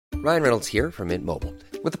Ryan Reynolds here from Mint Mobile.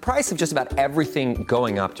 With the price of just about everything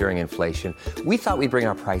going up during inflation, we thought we'd bring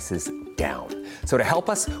our prices down. So to help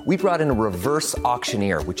us, we brought in a reverse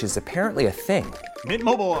auctioneer, which is apparently a thing. Mint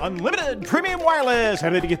Mobile Unlimited Premium Wireless.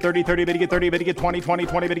 How to get 30, 30, bit to get 30, bit to get 20, 20,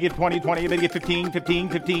 20, bit to get 20, 20, bit to get 15, 15,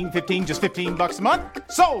 15, 15, just $15 a month?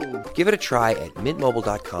 Sold! Give it a try at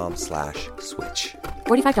mintmobile.com/switch.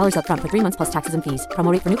 $45 up front for 3 months plus taxes and fees.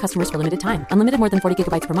 Promo rate for new customers for limited time. Unlimited more than 40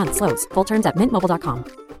 gigabytes per month. Slows full terms at mintmobile.com.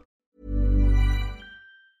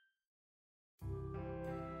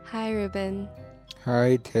 Hi, Ruben.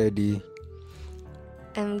 Hi, Teddy.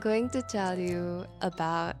 I'm going to tell you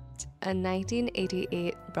about a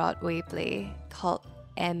 1988 Broadway play called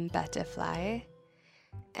M. Butterfly.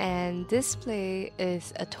 And this play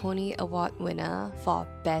is a Tony Award winner for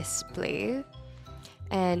Best Play.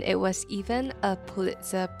 And it was even a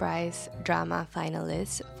Pulitzer Prize drama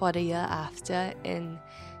finalist for the year after in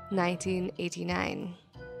 1989.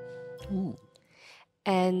 Ooh.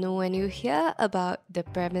 And when you hear about the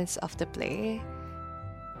premise of the play,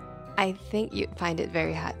 I think you'd find it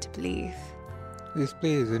very hard to believe. This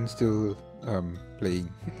play isn't still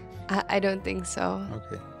playing. I don't think so.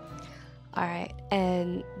 Okay. Alright,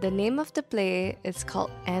 and the name of the play is called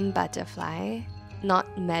M. Butterfly, not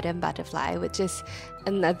Madame Butterfly, which is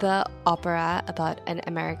another opera about an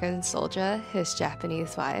American soldier, his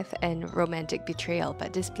Japanese wife, and romantic betrayal.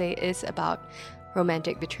 But this play is about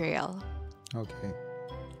romantic betrayal. Okay.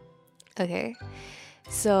 Okay,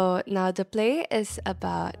 so now the play is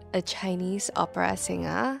about a Chinese opera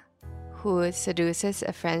singer who seduces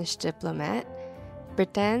a French diplomat,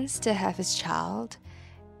 pretends to have his child,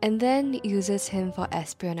 and then uses him for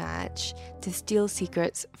espionage to steal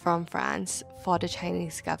secrets from France for the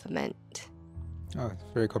Chinese government. Oh, it's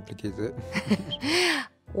very complicated.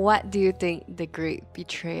 What do you think the great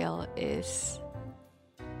betrayal is?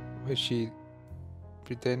 But she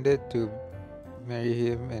pretended to marry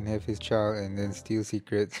him and have his child and then steal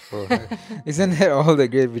secrets for her. Isn't that all the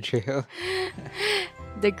great betrayal?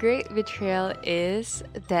 The great betrayal is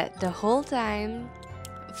that the whole time,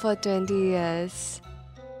 for 20 years,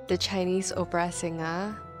 the Chinese opera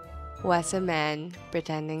singer was a man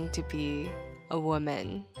pretending to be a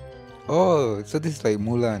woman. Oh, so this is like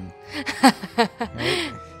Mulan.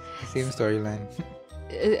 Right? Same storyline.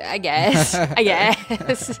 I guess. I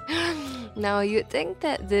guess. Now, you'd think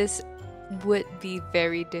that this would be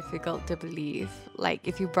very difficult to believe. Like,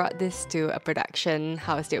 if you brought this to a production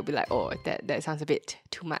house, they would be like, oh, that sounds a bit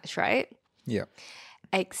too much, right? Yeah.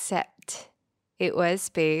 Except it was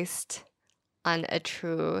based on a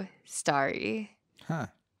true story. Huh.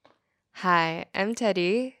 Hi, I'm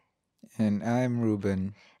Teddy. And I'm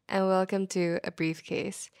Ruben. And welcome to A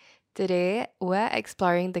Briefcase. Today, we're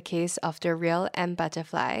exploring the case of the real M.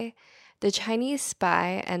 Butterfly, the Chinese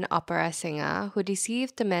spy and opera singer who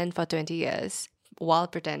deceived the man for 20 years while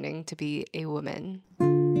pretending to be a woman.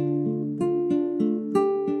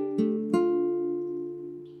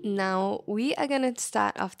 Now, we are going to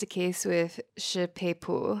start off the case with Shi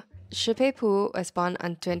Peipu. Shi Peipu was born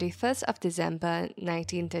on 21st of December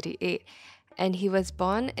 1938, and he was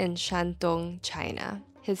born in Shandong, China.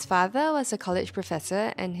 His father was a college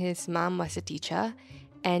professor and his mom was a teacher,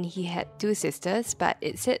 and he had 2 sisters, but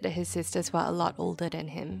it said that his sisters were a lot older than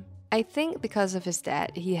him. I think because of his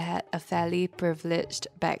dad, he had a fairly privileged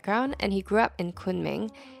background, and he grew up in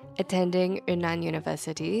Kunming, attending Yunnan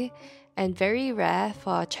University, and very rare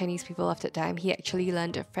for Chinese people of that time, he actually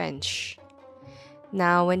learned French.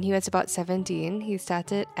 Now, when he was about 17, he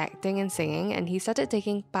started acting and singing, and he started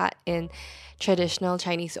taking part in traditional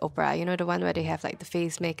Chinese opera, you know, the one where they have like the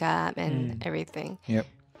face makeup and everything. Yep.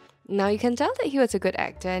 Now, you can tell that he was a good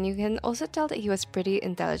actor, and you can also tell that he was pretty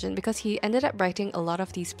intelligent because he ended up writing a lot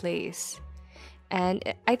of these plays. And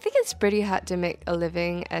I think it's pretty hard to make a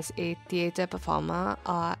living as a theatre performer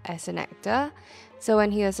or as an actor. So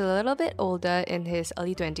when he was a little bit older, in his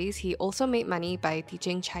early 20s, he also made money by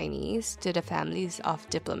teaching Chinese to the families of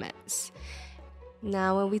diplomats.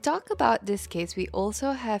 Now, when we talk about this case, we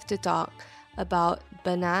also have to talk about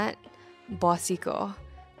Bernard Boucicault.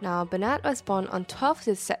 Now, Bernard was born on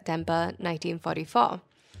 12th September 1944,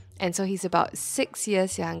 and so he's about 6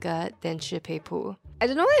 years younger than Shi Peipu. I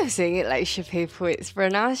don't know why I'm saying it like Shi Peipu. It's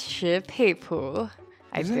pronounced Shi Peipu,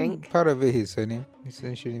 I think. Part of it his surname. His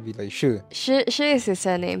surname shouldn't be like Shi. Shi is his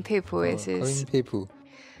surname, Peipu is Call his... him Peipu.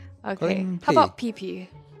 Call Okay, him how Pei. about PP?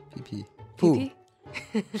 PP. Poo.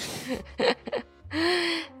 PP?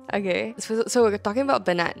 Okay, so we're talking about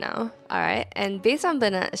Bernard now, alright? And based on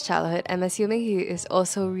Bernard's childhood, I'm assuming he is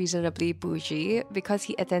also reasonably bougie because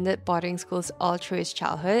he attended boarding schools all through his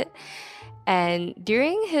childhood. And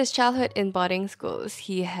during his childhood in boarding schools,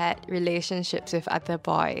 he had relationships with other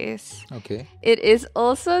boys. Okay. It is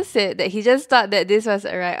also said that he just thought that this was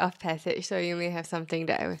a rite of passage, so you may have something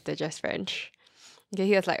there with the just French. Okay,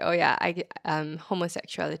 he was like, oh yeah,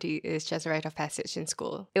 homosexuality is just a rite of passage in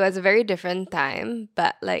school. It was a very different time,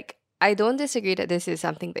 but like, I don't disagree that this is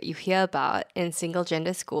something that you hear about in single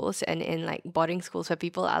gender schools and in like boarding schools where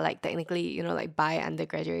people are like technically, you know, like by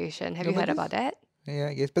undergraduation. Have No, you but heard this- about that? Yeah,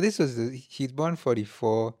 I guess. But this was, he's born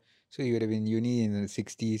 44, so he would have been uni in the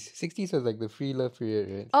 60s. 60s was like the free love period,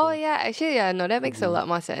 right? Oh So, yeah, actually, yeah, no, that makes a lot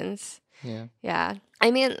more sense. yeah. Yeah.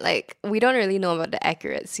 I mean, like, we don't really know about the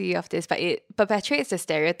accuracy of this, but it perpetuates the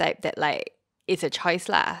stereotype that, like, it's a choice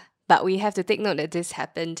lah. But we have to take note that this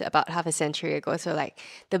happened about half a century ago, so, like,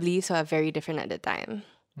 the beliefs were very different at the time.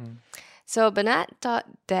 So Bernard thought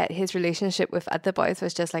that his relationship with other boys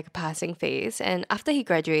was just like a passing phase, and after he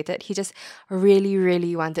graduated, he just really,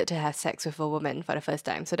 really wanted to have sex with a woman for the first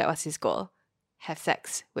time. So that was his goal. Have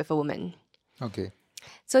sex with a woman. Okay.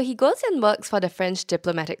 So he goes and works for the French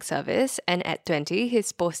diplomatic service, and at 20,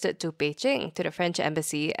 he's posted to Beijing, to the French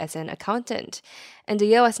embassy, as an accountant. And the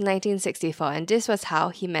year was 1964, and this was how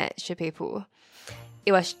he met Shi Peipu.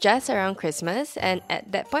 It was just around Christmas, and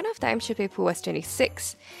at that point of time, Shi Peipu was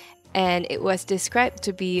 26. And it was described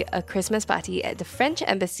to be a Christmas party at the French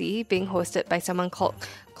embassy being hosted by someone called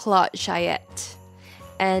Claude Chayette.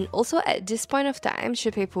 And also at this point of time,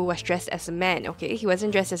 Shi Peipu was dressed as a man, okay? He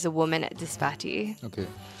wasn't dressed as a woman at this party. Okay.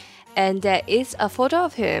 And there is a photo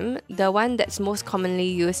of him, the one that's most commonly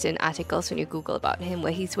used in articles when you Google about him,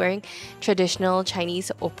 where he's wearing traditional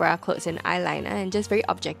Chinese opera clothes and eyeliner. And just very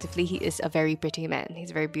objectively, he is a very pretty man.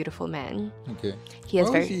 He's a very beautiful man. Okay. He has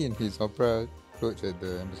Why very... was he in his opera clothes at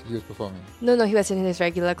the embassy? He was performing. No, he was in his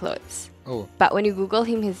regular clothes. Oh. But when you Google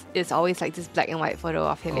him, it's always like this black and white photo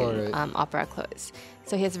of him in right. opera clothes.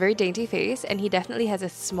 So he has a very dainty face, and he definitely has a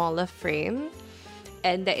smaller frame.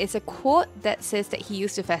 And there is a quote that says that he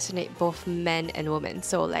used to fascinate both men and women.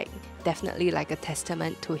 So like definitely like a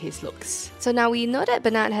testament to his looks. So now we know that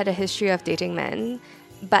Bernard had a history of dating men,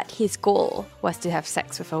 but his goal was to have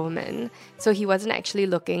sex with a woman. So he wasn't actually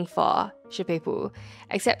looking for Shi Peipu.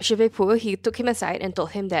 Except Shi Peipu, he took him aside and told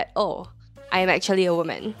him that, oh, I am actually a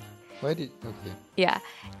woman. Why did... Okay. Yeah.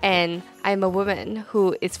 And I'm a woman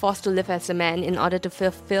who is forced to live as a man in order to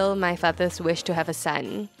fulfill my father's wish to have a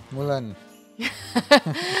son. Mulan.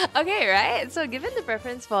 Okay, right? So given the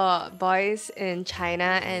preference for boys in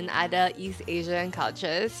China and other East Asian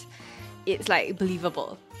cultures, it's like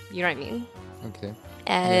believable. You know what I mean? Okay.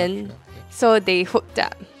 And Yeah, sure. so they hooked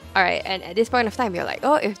up. Alright, and at this point of time, you're like,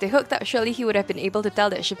 oh, if they hooked up, surely he would have been able to tell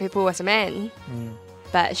that Shi Peipu was a man.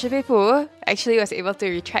 But Shi Peipu actually was able to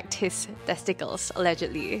retract his testicles,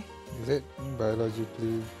 allegedly. Is it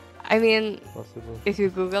biologically I mean, possible? if you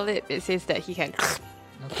Google it, it says that he can.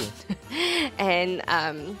 Okay. And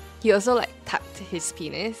he also like tucked his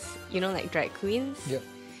penis, you know, like drag queens. Yep.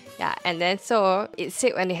 Yeah, and then so it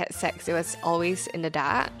said when they had sex, it was always in the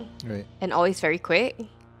dark Right. and always very quick,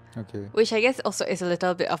 Okay. which I guess also is a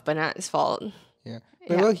little bit of Bernard's fault. Yeah.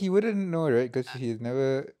 But Yeah. well, he wouldn't know, right? Because he's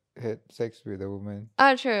never had sex with a woman.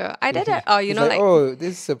 Oh, true. I So did he- it. Oh, you he's know, like oh,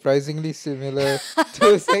 this is surprisingly similar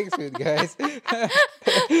to sex with guys.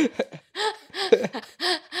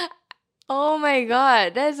 oh my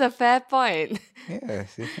god, that's a fair point. Yeah.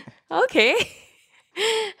 See? Okay.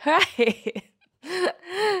 Right.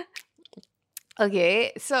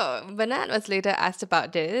 Okay, so Bernard was later asked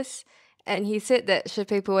about this, and he said that Shi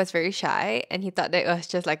Peipu was very shy, and he thought that it was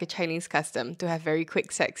just like a Chinese custom to have very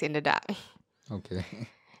quick sex in the dark. Okay.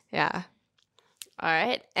 Yeah. All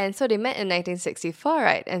right. And so they met in 1964,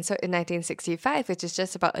 right? And so in 1965, which is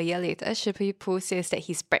just about a year later, Shi Peipu says that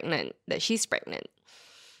she's pregnant.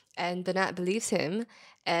 And Bernard believes him.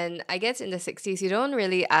 And I guess in the 60s, you don't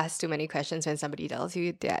really ask too many questions when somebody tells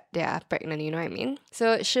you that they are pregnant, you know what I mean?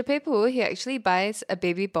 So Shi Peipu, he actually buys a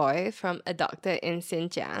baby boy from a doctor in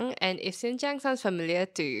Xinjiang. And if Xinjiang sounds familiar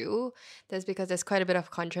to you, that's because there's quite a bit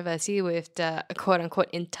of controversy with the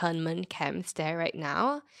quote-unquote internment camps there right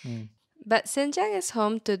now. But Xinjiang is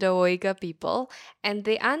home to the Uyghur people, and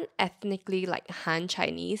they aren't ethnically like Han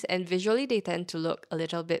Chinese, and visually they tend to look a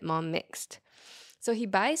little bit more mixed. So he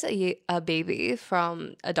buys a baby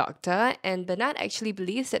from a doctor, and Bernard actually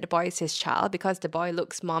believes that the boy is his child because the boy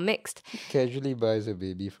looks more mixed. Casually buys a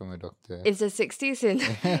baby from a doctor. It's the 60s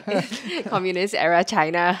in communist era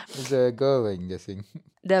China. It's a girl, I'm guessing.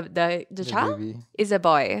 The child baby. is a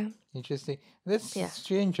boy. Interesting. That's Yeah.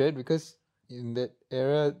 strange, right? Because in that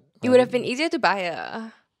era... It would have been easier to buy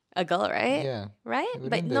a girl, right? Yeah. Right?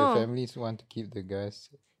 Wouldn't But the no. families want to keep the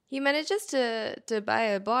guys? He manages to buy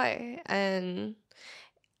a boy, and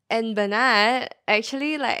And Bernard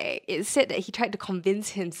actually, like, it said that he tried to convince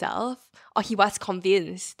himself, or he was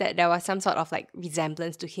convinced that there was some sort of like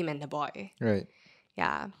resemblance to him and the boy. Right.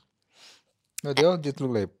 Yeah. No, they all just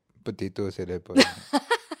look like potatoes at that point.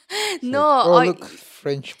 No, Oh, or look,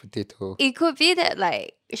 French potato. it could be that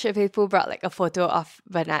like Shi Pei-pu brought like a photo of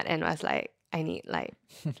Bernard and was like, I need like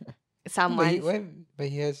someone. But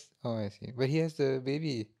he has. Oh, I see. But he has the baby.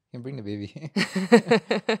 He can bring the baby.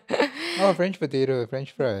 Oh, French potato,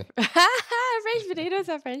 French fry. French potatoes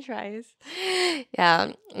are French fries.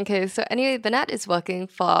 Yeah. Okay. So anyway, Bernard is working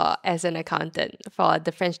as an accountant for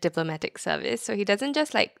the French diplomatic service. So he doesn't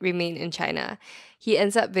just like remain in China. He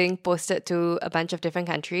ends up being posted to a bunch of different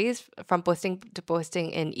countries, from posting to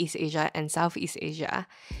posting in East Asia and Southeast Asia.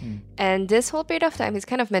 And this whole period of time, he's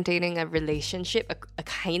kind of maintaining a relationship, a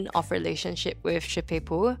kind of relationship with Shi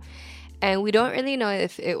Pei-pu. And we don't really know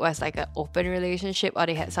if it was like an open relationship or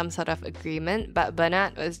they had some sort of agreement, but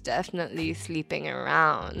Bernard was definitely sleeping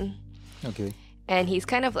around. Okay. And he's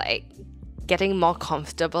kind of like getting more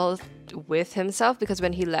comfortable with himself, because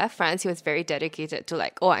when he left France, he was very dedicated to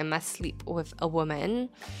like, oh, I must sleep with a woman.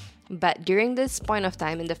 But during this point of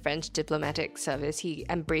time in the French diplomatic service, he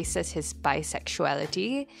embraces his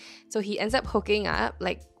bisexuality. So he ends up hooking up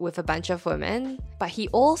like with a bunch of women. But he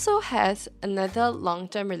also has another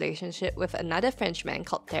long-term relationship with another Frenchman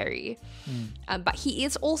called Terry. But he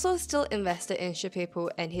is also still invested in Shi Pei-pu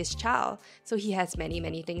and his child. So he has many,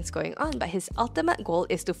 many things going on. But his ultimate goal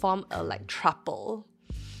is to form a like throuple.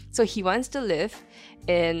 So he wants to live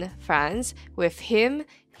in France with him,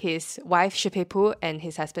 his wife Shi Pei-pu, and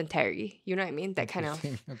his husband Terry. You know what I mean? That kind of.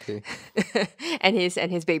 Okay. and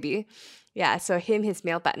his baby. Yeah, so him, his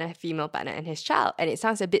male partner, female partner, and his child. And it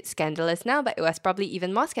sounds a bit scandalous now, but it was probably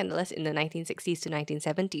even more scandalous in the 1960s to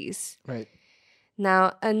 1970s. Right.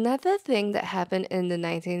 Now, another thing that happened in the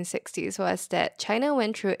 1960s was that China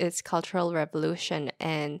went through its Cultural Revolution,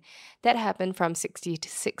 and that happened from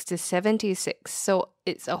 66 to 76. So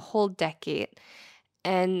it's a whole decade.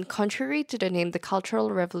 And contrary to the name, the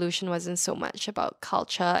Cultural Revolution wasn't so much about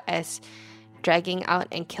culture as dragging out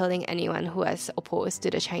and killing anyone who was opposed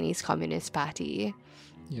to the Chinese Communist Party.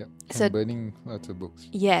 Yeah. And So- burning lots of books.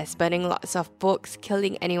 Yes, burning lots of books,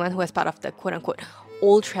 killing anyone who was part of the quote-unquote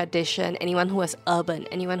old tradition, anyone who was urban,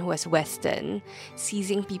 anyone who was Western,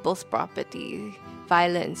 seizing people's property,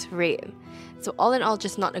 violence, rape. So all in all,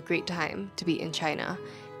 just not a great time to be in China.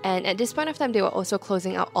 And at this point of time, they were also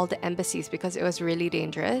closing out all the embassies because it was really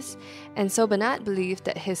dangerous. And so Bernard believed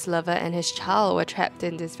that his lover and his child were trapped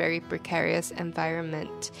in this very precarious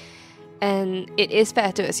environment. And it is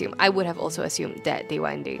fair to assume, I would have also assumed that they were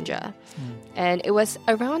in danger. And it was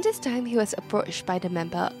around this time he was approached by a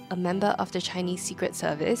member of the Chinese Secret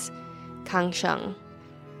Service, Kang Sheng.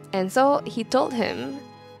 And so he told him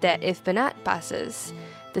that if Bernard passes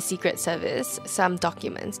the Secret Service some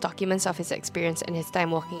documents of his experience and his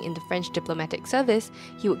time working in the French diplomatic service,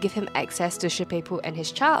 he would give him access to Shi Pei-pu and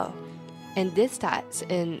his child. And this starts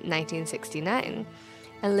in 1969.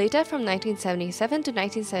 And later, from 1977 to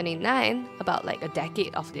 1979, about like a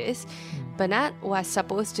decade of this, Bernard was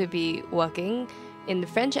supposed to be working in the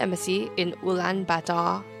French embassy in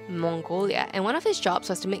Ulaanbaatar, Mongolia. And one of his jobs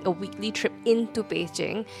was to make a weekly trip into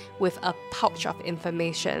Beijing with a pouch of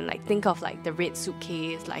information. Like, think of like the red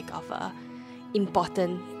suitcase, like of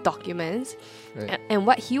important documents. Right. And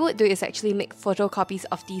what he would do is actually make photocopies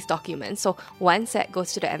of these documents. So one set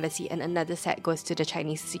goes to the embassy and another set goes to the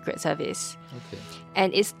Chinese Secret Service. Okay.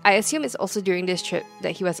 And I assume it's also during this trip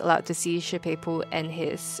that he was allowed to see Shi Pei-pu and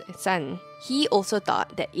his son. He also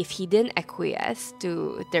thought that if he didn't acquiesce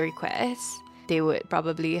to the request, they would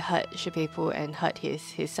probably hurt Shi Pei-pu and hurt his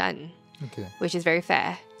son, Okay. which is very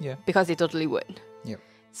fair Yeah. because they totally would. Yep.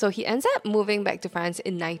 So he ends up moving back to France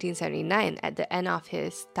in 1979 at the end of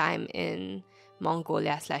his time in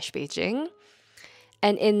Mongolia/Beijing.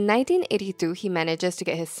 And in 1982, he manages to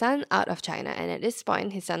get his son out of China. And at this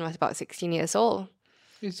point, his son was about 16 years old.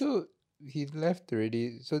 So he left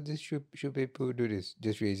already. So this Shi Pei-pu do this,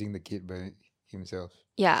 just raising the kid by himself.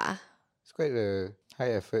 Yeah. It's quite a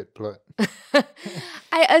high effort plot.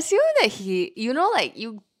 I assume that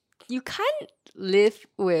you can't live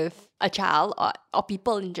with a child or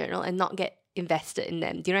people in general and not get invested in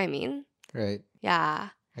them. Do you know what I mean? Right. Yeah.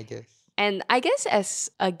 I guess. And I guess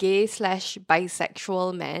as a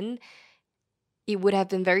gay/bisexual man, it would have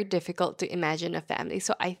been very difficult to imagine a family.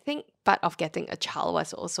 So I think part of getting a child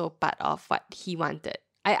was also part of what he wanted.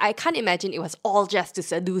 I can't imagine it was all just to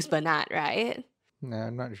seduce Bernard, right? No,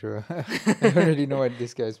 I'm not sure. I don't really know what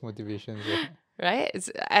this guy's motivations are. Right?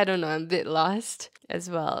 I don't know, I'm a bit lost as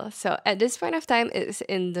well. So at this point of time, it's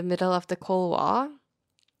in the middle of the Cold War.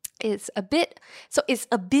 it's a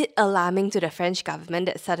bit alarming to the French government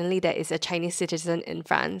that suddenly there is a Chinese citizen in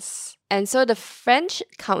France. And so the French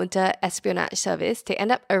counter-espionage service, they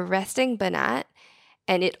end up arresting Bernard,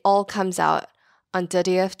 and it all comes out on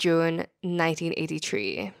 30th June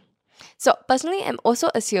 1983. So personally, I'm also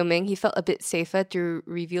assuming he felt a bit safer to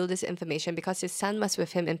reveal this information because his son was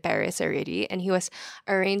with him in Paris already, and he was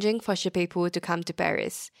arranging for Shipepu to come to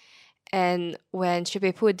Paris. And when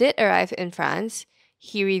Shipepu did arrive in France,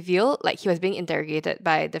 he revealed, like he was being interrogated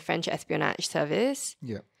by the French espionage service,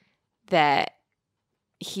 that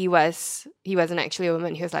he wasn't actually a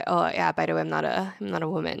woman. He was like, oh yeah, by the way, I'm not a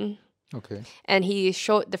woman. Okay. And he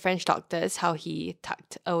showed the French doctors how he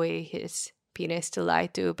tucked away his penis to lie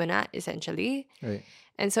to Bernard, essentially. Right.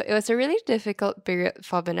 And so it was a really difficult period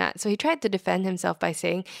for Bernard. So he tried to defend himself by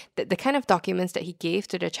saying that the kind of documents that he gave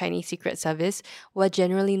to the Chinese Secret Service were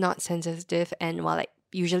generally not sensitive and were like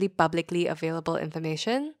usually publicly available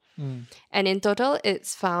information. And in total,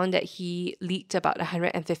 it's found that he leaked about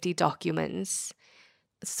 150 documents.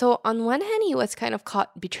 So on one hand, he was kind of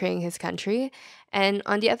caught betraying his country. And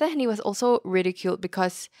on the other hand, he was also ridiculed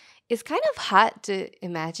because it's kind of hard to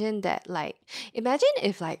imagine that, like, imagine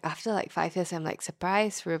if, like, after, like, 5 years, I'm like,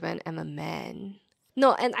 surprise, Ruben, I'm a man.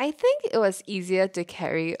 No, and I think it was easier to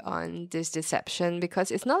carry on this deception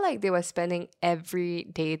because it's not like they were spending every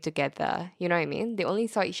day together. You know what I mean? They only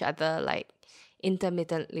saw each other, like,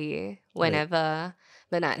 intermittently whenever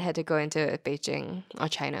Bernard had to go into Beijing or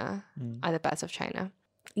China, other parts of China.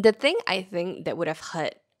 The thing I think that would have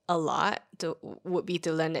hurt a lot would be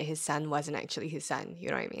to learn that his son wasn't actually his son. You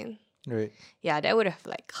know what I mean? Right. Yeah, that would have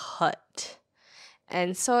like hurt.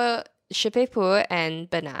 And so Shipepu and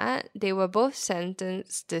Bernard, they were both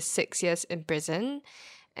sentenced to 6 years in prison.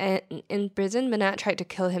 And in prison, Bernard tried to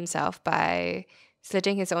kill himself by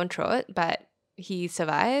slitting his own throat, but he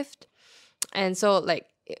survived. And so like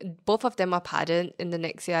both of them were pardoned in the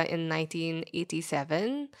next year in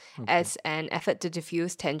 1987 as an effort to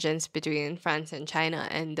diffuse tensions between France and China.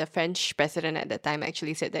 And the French president at the time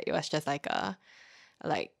actually said that it was just like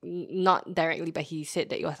not directly, but he said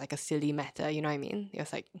that it was like a silly matter. You know what I mean? It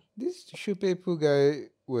was like... This Shipepu guy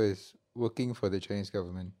was working for the Chinese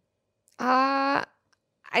government. I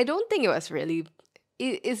don't think it was really...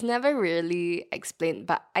 It's never really explained,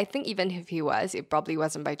 but I think even if he was, it probably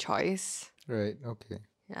wasn't by choice. Right, okay.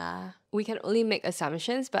 Yeah, we can only make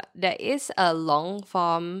assumptions, but there is a long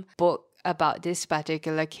form book about this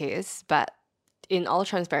particular case, but in all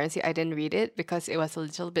transparency, I didn't read it because it was a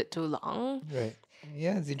little bit too long. Right.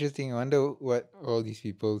 Yeah, it's interesting. I wonder what all these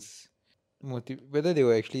people's whether they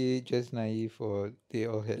were actually just naive or they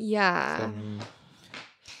all had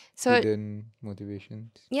some hidden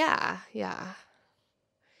motivations. Yeah.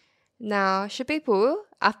 Now, Shipepu,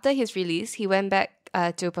 after his release, he went back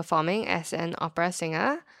to performing as an opera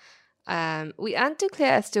singer. We aren't too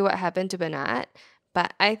clear as to what happened to Bernard,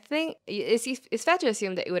 but I think it's fair to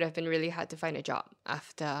assume that it would have been really hard to find a job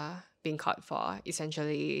after being caught for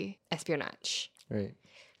essentially espionage. Right.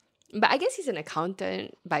 But I guess he's an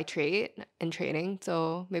accountant by trade and training,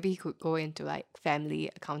 so maybe he could go into like family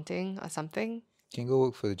accounting or something. Can go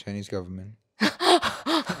work for the Chinese government.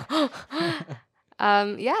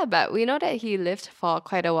 Yeah, but we know that he lived for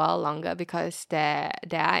quite a while longer because there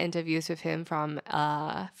are interviews with him from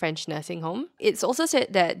a French nursing home. It's also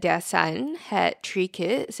said that their son had 3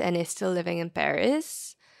 kids and is still living in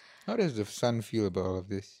Paris. How does the son feel about all of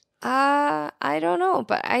this? I don't know,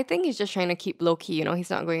 but I think he's just trying to keep low-key, you know,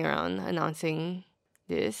 he's not going around announcing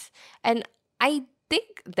this. And I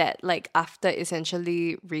think that like after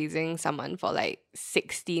essentially raising someone for like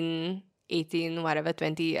 16, 18, whatever,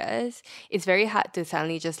 20 years, it's very hard to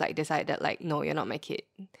suddenly just like decide that like, no, you're not my kid.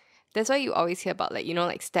 That's why you always hear about like, you know,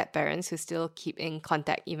 like step parents who still keep in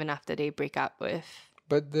contact even after they break up with.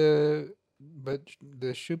 But the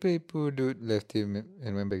Shipepu dude left him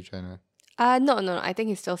and went back to China. No, I think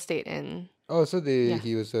he still stayed in. Oh, so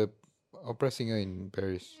he was a opera singer in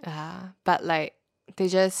Paris. But like they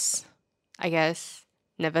just, I guess,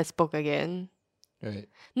 never spoke again. Right.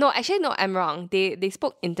 No, actually, no, I'm wrong. They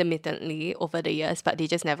spoke intermittently over the years, but they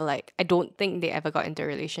just never like, I don't think they ever got into a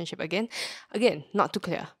relationship again. Again, not too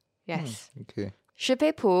clear. Yes. Okay.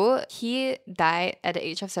 Shipepu, he died at the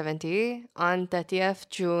age of 70 on 30th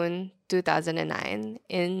June 2009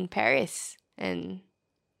 in Paris. And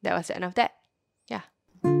that was the end of that. Yeah.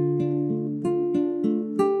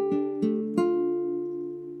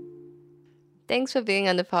 Thanks for being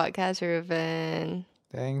on the podcast, Ruben.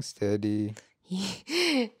 Thanks, Teddy.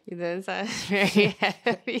 You don't sound very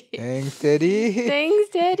happy. Thanks, Teddy. Thanks,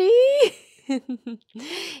 Daddy.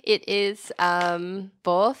 It is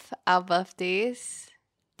both our birthdays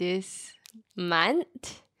this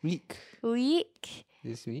month. week.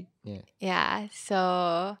 This week? Yeah. Yeah,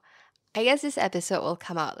 so I guess this episode will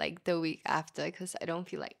come out like the week after because I don't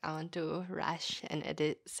feel like I want to rush and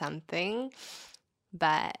edit something.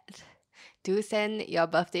 But do send your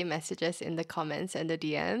birthday messages in the comments and the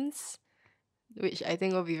DMs, which I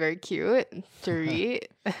think will be very cute to read.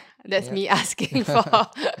 That's me asking for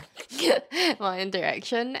more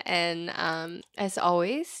interaction. And as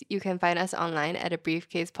always, you can find us online at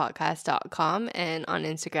abriefcasepodcast.com and on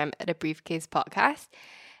Instagram at abriefcasepodcast.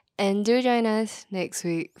 And do join us next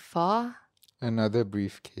week for another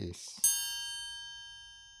briefcase.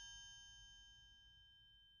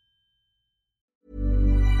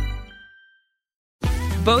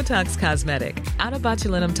 Botox Cosmetic, out of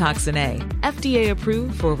botulinum toxin A, FDA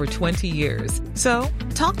approved for over 20 years. So,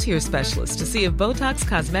 talk to your specialist to see if Botox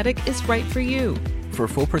Cosmetic is right for you. For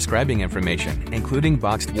full prescribing information, including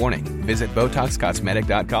boxed warning, visit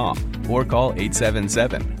BotoxCosmetic.com or call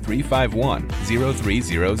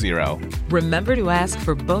 877-351-0300. Remember to ask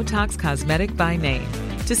for Botox Cosmetic by name.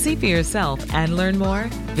 To see for yourself and learn more,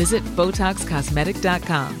 visit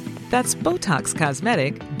BotoxCosmetic.com. That's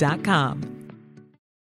BotoxCosmetic.com.